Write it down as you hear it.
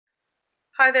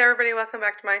Hi there everybody, welcome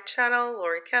back to my channel,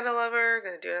 Laurie Candle Lover. I'm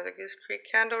going to do another Goose Creek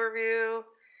candle review.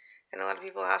 And a lot of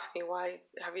people ask me, why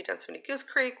have you done so many Goose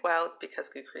Creek? Well, it's because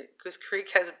Goose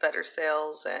Creek has better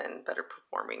sales and better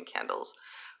performing candles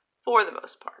for the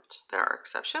most part. There are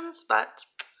exceptions, but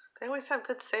they always have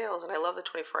good sales, and I love the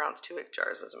 24-ounce 2-wick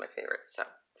jars. Those are my favorite. So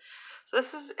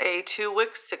this is a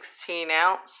 2-wick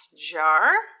 16-ounce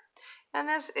jar, and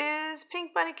this is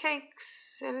Pink Bunny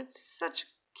Cakes, and it's such a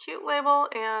cute label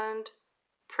and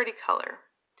pretty color.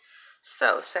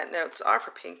 So scent notes are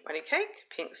for pink bunny cake,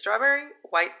 pink strawberry,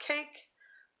 white cake,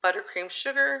 buttercream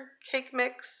sugar, cake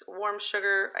mix, warm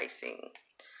sugar, icing.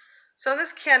 So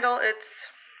this candle, it's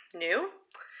new.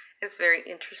 It's very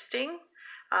interesting.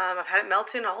 I've had it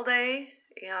melting all day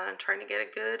and trying to get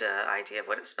a good idea of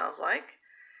what it smells like.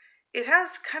 It has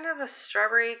kind of a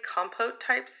strawberry compote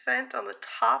type scent on the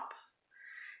top,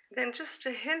 then just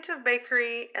a hint of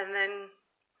bakery, and then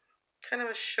kind of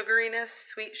a sugariness,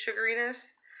 sweet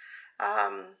sugariness.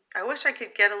 I wish I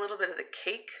could get a little bit of the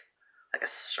cake, like a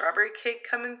strawberry cake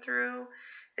coming through.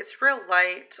 It's real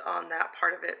light on that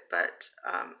part of it, but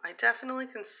I definitely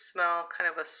can smell kind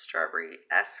of a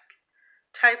strawberry-esque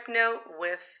type note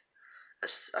with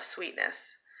a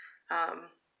sweetness.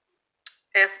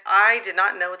 If I did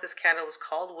not know what this candle was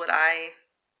called, would I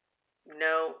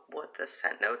know what the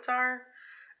scent notes are?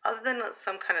 Other than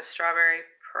some kind of strawberry,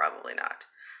 probably not.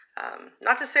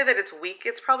 Not to say that it's weak.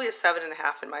 It's probably a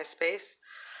 7.5 in my space,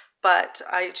 but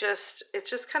it's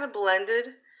just kind of blended,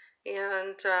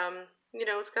 and you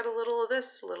know, it's got a little of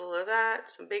this, a little of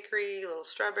that, some bakery, a little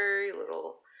strawberry, a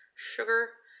little sugar,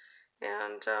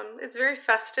 and it's very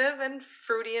festive and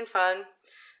fruity and fun.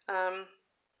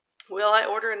 Will I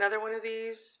order another one of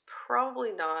these?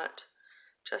 Probably not,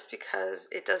 just because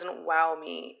it doesn't wow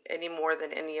me any more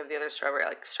than any of the other strawberry,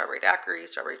 like strawberry daiquiri,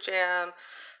 strawberry jam,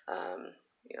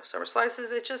 you know, summer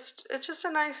slices. It's just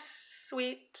a nice,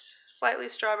 sweet, slightly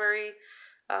strawberry,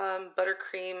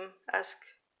 buttercream-esque,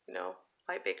 you know,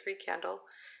 light bakery candle.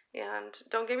 And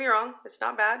don't get me wrong, it's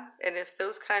not bad. And if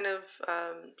those kind of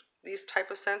these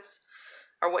type of scents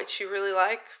are what you really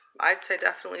like, I'd say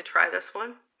definitely try this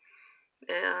one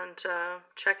and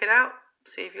check it out.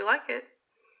 See if you like it.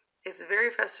 It's very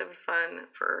festive and fun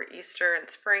for Easter and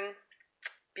spring.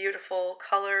 Beautiful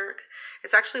color.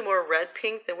 It's actually more red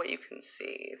pink than what you can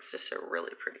see. It's just a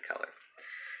really pretty color.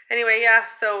 Anyway, yeah,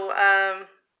 so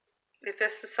if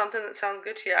this is something that sounds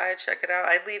good to you, I'd check it out.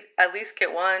 I'd at least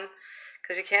get one,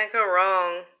 because you can't go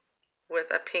wrong with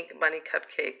a pink bunny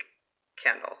cupcake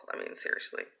candle. I mean,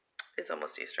 seriously, it's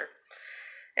almost Easter.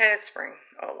 And it's spring.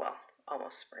 Oh, well,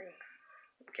 almost spring.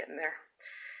 I'm getting there.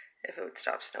 If it would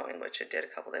stop snowing, which it did a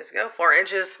couple days ago, 4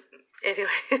 inches.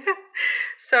 Anyway,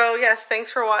 so yes,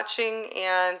 thanks for watching,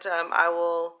 and I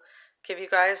will give you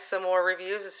guys some more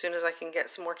reviews as soon as I can get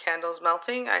some more candles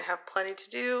melting. I have plenty to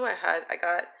do. I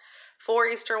got 4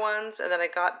 Easter ones, and then I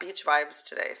got beach vibes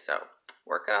today, so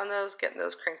working on those, getting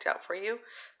those cranked out for you.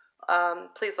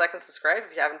 Please like and subscribe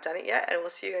if you haven't done it yet, and we'll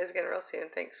see you guys again real soon.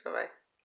 Thanks. Bye-bye.